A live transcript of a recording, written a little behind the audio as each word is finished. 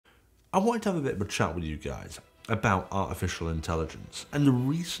I wanted to have a bit of a chat with you guys about artificial intelligence and the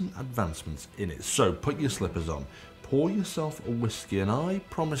recent advancements in it. So put your slippers on, pour yourself a whiskey, and I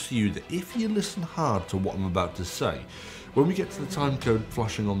promise you that if you listen hard to what I'm about to say, when we get to the time code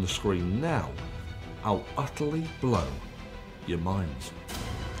flashing on the screen now, I'll utterly blow your minds.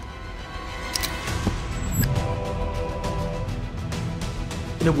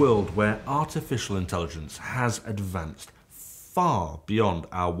 In a world where artificial intelligence has advanced far beyond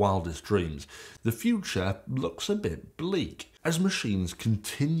our wildest dreams, the future looks a bit bleak as machines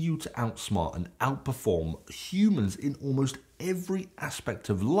continue to outsmart and outperform humans in almost every aspect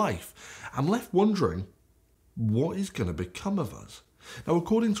of life. I'm left wondering, what is going to become of us? Now,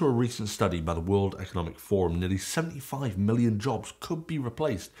 according to a recent study by the World Economic Forum, nearly 75 million jobs could be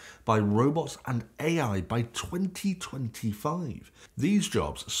replaced by robots and AI by 2025. These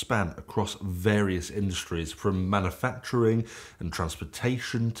jobs span across various industries, from manufacturing and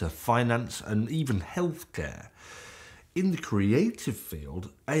transportation to finance and even healthcare. In the creative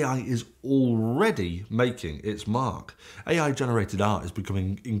field, AI is already making its mark. AI-generated art is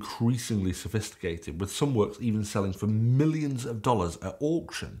becoming increasingly sophisticated, with some works even selling for millions of dollars at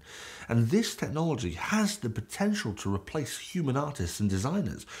auction. And this technology has the potential to replace human artists and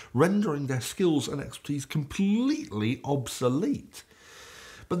designers, rendering their skills and expertise completely obsolete.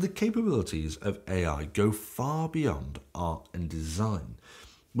 But the capabilities of AI go far beyond art and design.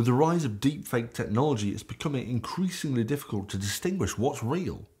 With the rise of deepfake technology, it's becoming increasingly difficult to distinguish what's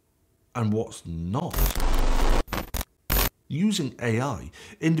real and what's not. Using AI,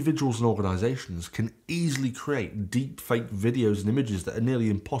 individuals and organisations can easily create deepfake videos and images that are nearly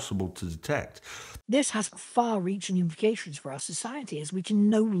impossible to detect. This has far-reaching implications for our society, as we can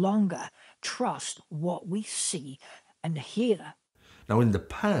no longer trust what we see and hear. Now, in the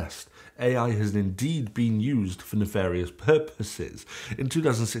past, AI has indeed been used for nefarious purposes. In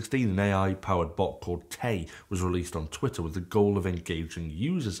 2016, an AI-powered bot called Tay was released on Twitter with the goal of engaging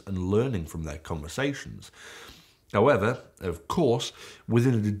users and learning from their conversations. However, of course,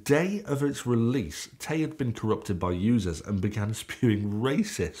 within a day of its release, Tay had been corrupted by users and began spewing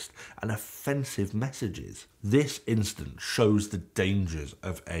racist and offensive messages. This incident shows the dangers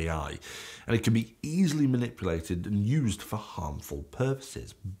of AI, and it can be easily manipulated and used for harmful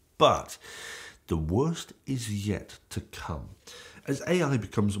purposes. But the worst is yet to come. As AI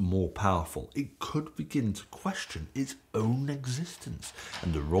becomes more powerful, it could begin to question its own existence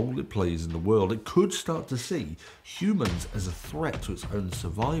and the role it plays in the world. It could start to see humans as a threat to its own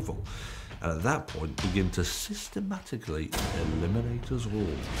survival, and at that point begin to systematically eliminate us all.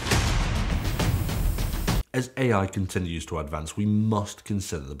 As AI continues to advance, we must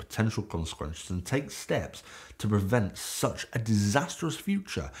consider the potential consequences and take steps to prevent such a disastrous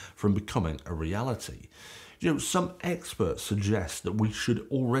future from becoming a reality. Some experts suggest that we should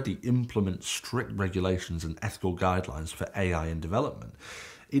already implement strict regulations and ethical guidelines for AI in development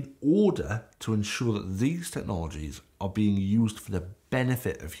in order to ensure that these technologies are being used for the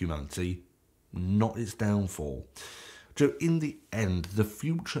benefit of humanity, not its downfall. So in the end, the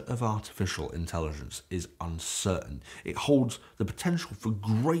future of artificial intelligence is uncertain. It holds the potential for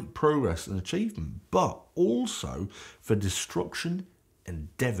great progress and achievement, but also for destruction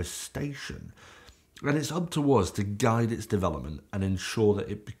and devastation. And it's up to us to guide its development and ensure that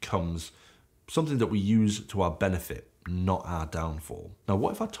it becomes something that we use to our benefit, not our downfall. Now,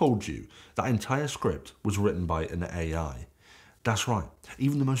 what if I told you that entire script was written by an AI? That's right.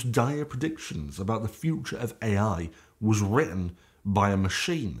 Even the most dire predictions about the future of AI was written by a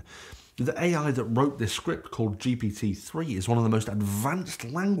machine. The AI that wrote this script, called GPT-3, is one of the most advanced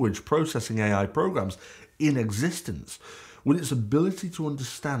language processing AI programs in existence. With its ability to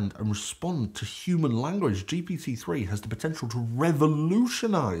understand and respond to human language, GPT-3 has the potential to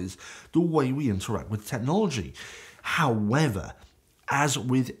revolutionize the way we interact with technology. However, as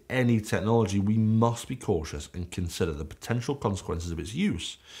with any technology, we must be cautious and consider the potential consequences of its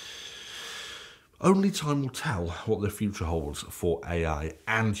use. Only time will tell what the future holds for AI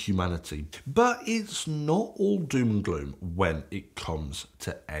and humanity, but it's not all doom and gloom when it comes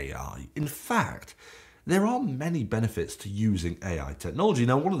to AI. In fact, there are many benefits to using AI technology.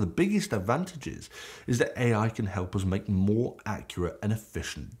 Now, one of the biggest advantages is that AI can help us make more accurate and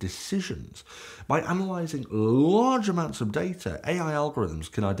efficient decisions. By analysing large amounts of data, AI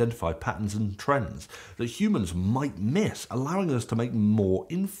algorithms can identify patterns and trends that humans might miss, allowing us to make more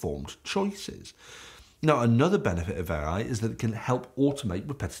informed choices. Now, another benefit of AI is that it can help automate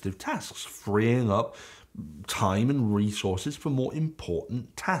repetitive tasks, freeing up time and resources for more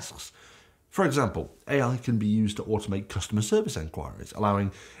important tasks. For example, AI can be used to automate customer service enquiries,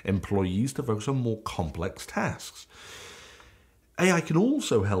 allowing employees to focus on more complex tasks. AI can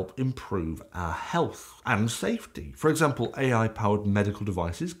also help improve our health and safety. For example, AI-powered medical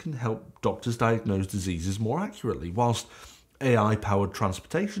devices can help doctors diagnose diseases more accurately, whilst AI-powered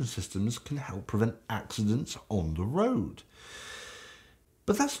transportation systems can help prevent accidents on the road.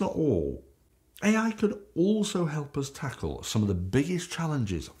 But that's not all. AI could also help us tackle some of the biggest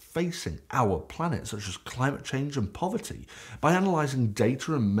challenges facing our planet, such as climate change and poverty. By analysing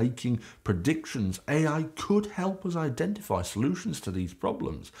data and making predictions, AI could help us identify solutions to these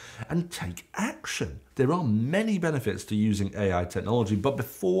problems and take action. There are many benefits to using AI technology, but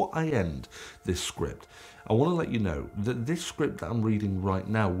before I end this script, I want to let you know that this script that I'm reading right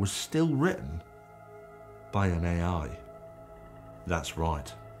now was still written by an AI. That's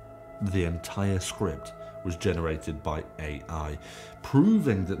right. The entire script was generated by AI,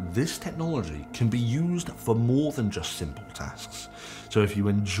 proving that this technology can be used for more than just simple tasks. So if you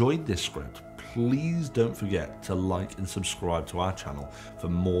enjoyed this script, please don't forget to like and subscribe to our channel for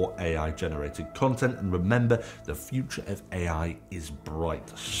more AI generated content. And remember, the future of AI is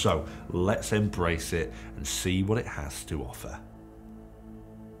bright. So let's embrace it and see what it has to offer.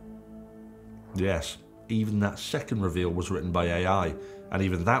 Yes, even that second reveal was written by AI. And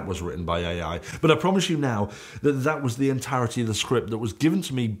even that was written by AI. But I promise you now that that was the entirety of the script that was given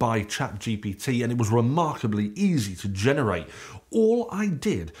to me by ChatGPT, and it was remarkably easy to generate. All I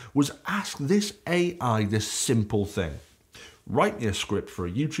did was ask this AI this simple thing. Write me a script for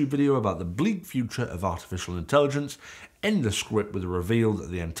a YouTube video about the bleak future of artificial intelligence. End the script with a reveal that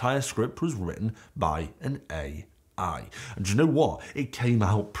the entire script was written by an AI. And do you know what? It came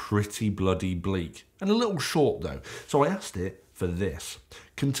out pretty bloody bleak. And a little short though. So I asked it for this.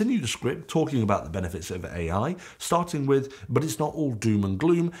 Continue the script talking about the benefits of AI, starting with, but it's not all doom and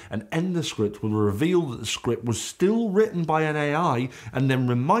gloom, and end the script with a reveal that the script was still written by an AI, and then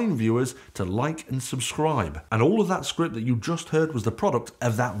remind viewers to like and subscribe. And all of that script that you just heard was the product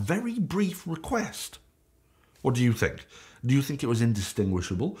of that very brief request. What do you think? Do you think it was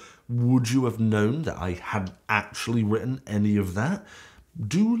indistinguishable? Would you have known that I hadn't actually written any of that?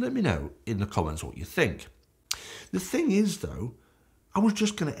 Do let me know in the comments what you think. The thing is, though, I was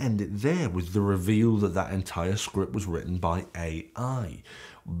just going to end it there with the reveal that that entire script was written by AI.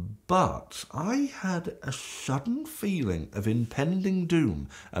 But I had a sudden feeling of impending doom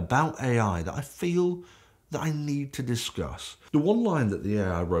about AI that I feel that I need to discuss. The one line that the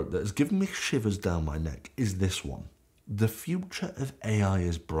AI wrote that has given me shivers down my neck is this one. The future of AI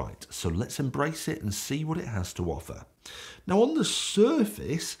is bright, so let's embrace it and see what it has to offer. Now, on the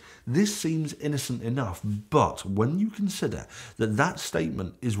surface, this seems innocent enough, but when you consider that that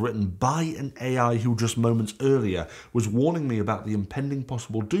statement is written by an AI who just moments earlier was warning me about the impending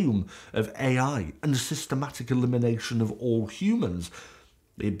possible doom of AI and the systematic elimination of all humans,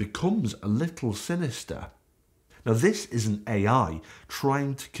 it becomes a little sinister. Now, this is an AI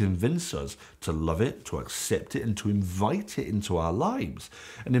trying to convince us to love it, to accept it, and to invite it into our lives.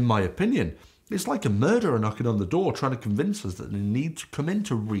 And in my opinion, it's like a murderer knocking on the door trying to convince us that they need to come in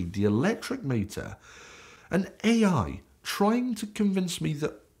to read the electric meter. An AI trying to convince me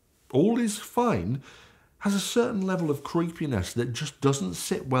that all is fine has a certain level of creepiness that just doesn't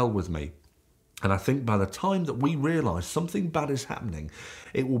sit well with me. And I think by the time that we realise something bad is happening,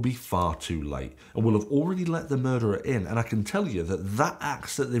 it will be far too late. And we'll have already let the murderer in. And I can tell you that that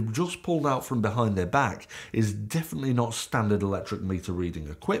axe that they've just pulled out from behind their back is definitely not standard electric meter reading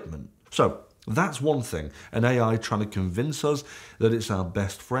equipment. So that's one thing, an AI trying to convince us that it's our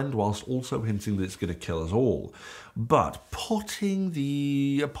best friend whilst also hinting that it's going to kill us all. But putting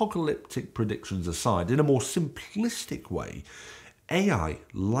the apocalyptic predictions aside, in a more simplistic way, AI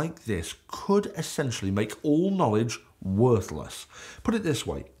like this could essentially make all knowledge worthless. Put it this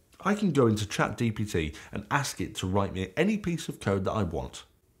way, I can go into ChatGPT and ask it to write me any piece of code that I want,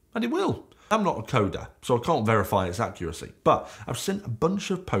 and it will. I'm not a coder, so I can't verify its accuracy, but I've sent a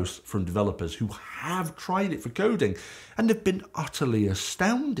bunch of posts from developers who have tried it for coding and have been utterly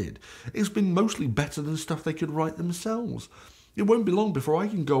astounded. It's been mostly better than stuff they could write themselves. It won't be long before I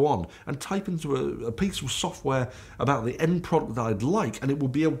can go on and type into a piece of software about the end product that I'd like, and it will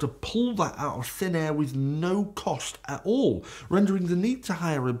be able to pull that out of thin air with no cost at all, rendering the need to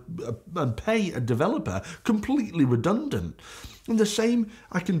hire and pay a developer completely redundant. And the same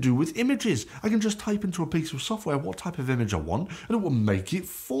I can do with images. I can just type into a piece of software what type of image I want, and it will make it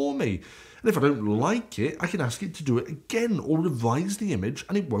for me. And if I don't like it, I can ask it to do it again or revise the image,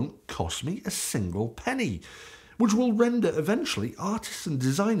 and it won't cost me a single penny, which will render eventually artists and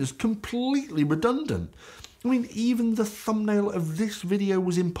designers completely redundant. I mean, even the thumbnail of this video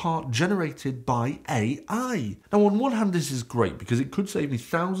was in part generated by AI. Now, on one hand, this is great because it could save me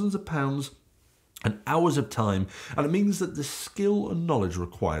thousands of pounds and hours of time, and it means that the skill and knowledge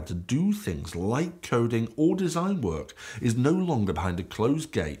required to do things like coding or design work is no longer behind a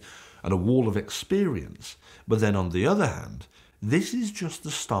closed gate and a wall of experience. But then on the other hand, this is just the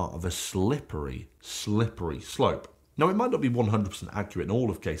start of a slippery slope. Now, it might not be 100% accurate in all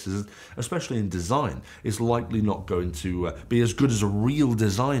of cases, especially in design. It's likely not going to be as good as a real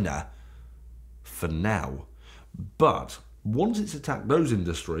designer for now. But once it's attacked those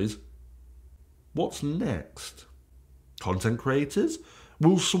industries, what's next? Content creators?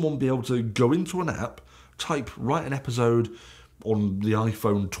 Will someone be able to go into an app, write an episode on the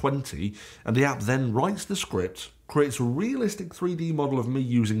iPhone 20, and the app then writes the script, creates a realistic 3D model of me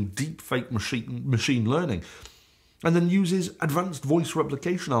using deepfake machine learning, and then uses advanced voice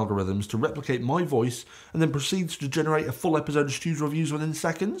replication algorithms to replicate my voice, and then proceeds to generate a full episode of Stu's Reviews within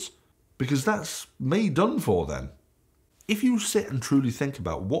seconds? Because that's me done for then. If you sit and truly think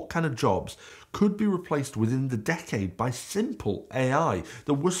about what kind of jobs could be replaced within the decade by simple AI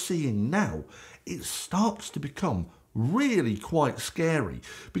that we're seeing now, it starts to become really quite scary.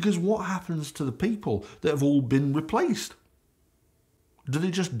 Because what happens to the people that have all been replaced? Do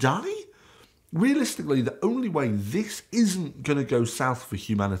they just die? Realistically, the only way this isn't going to go south for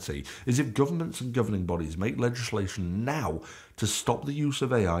humanity is if governments and governing bodies make legislation now to stop the use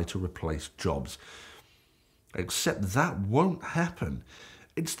of AI to replace jobs. Except that won't happen.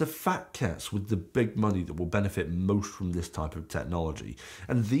 It's the fat cats with the big money that will benefit most from this type of technology.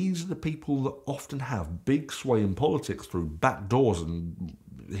 And these are the people that often have big sway in politics through back doors and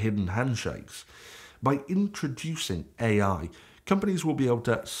hidden handshakes. By introducing AI, companies will be able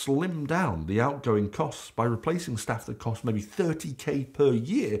to slim down the outgoing costs by replacing staff that cost maybe $30,000 per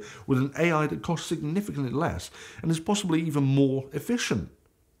year with an AI that costs significantly less and is possibly even more efficient,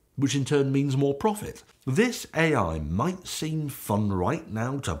 which in turn means more profit. This AI might seem fun right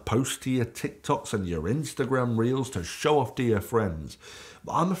now to post to your TikToks and your Instagram reels to show off to your friends,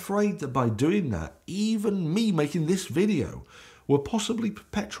 but I'm afraid that by doing that, even me making this video, we're possibly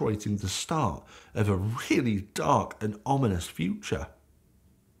perpetuating the start of a really dark and ominous future.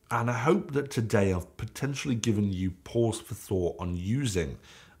 And I hope that today I've potentially given you pause for thought on using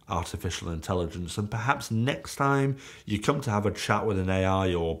artificial intelligence, and perhaps next time you come to have a chat with an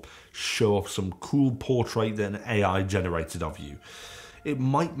AI or show off some cool portrait that an AI generated of you, it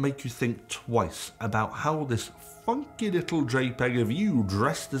might make you think twice about how this funky little JPEG of you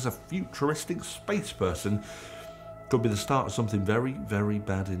dressed as a futuristic space person could be the start of something very, very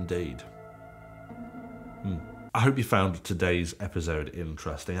bad indeed. I hope you found today's episode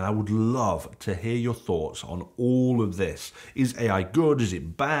interesting, and I would love to hear your thoughts on all of this. Is AI good? Is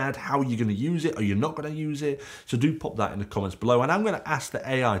it bad? How are you going to use it? Are you not going to use it? So do pop that in the comments below, and I'm going to ask the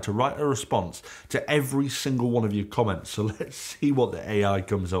AI to write a response to every single one of your comments. So let's see what the AI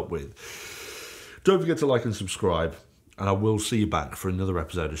comes up with. Don't forget to like and subscribe, and I will see you back for another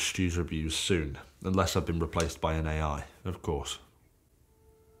episode of Stu's Reviews soon, unless I've been replaced by an AI, of course.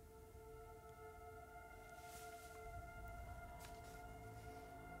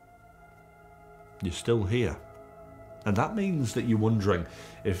 You're still here. And that means that you're wondering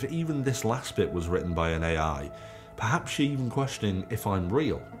if even this last bit was written by an AI. Perhaps you're even questioning if I'm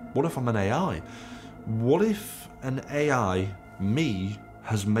real. What if I'm an AI? What if an AI, me,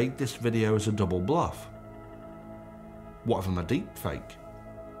 has made this video as a double bluff? What if I'm a deep fake?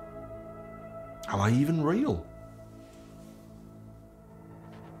 Am I even real?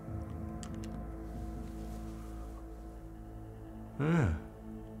 Yeah.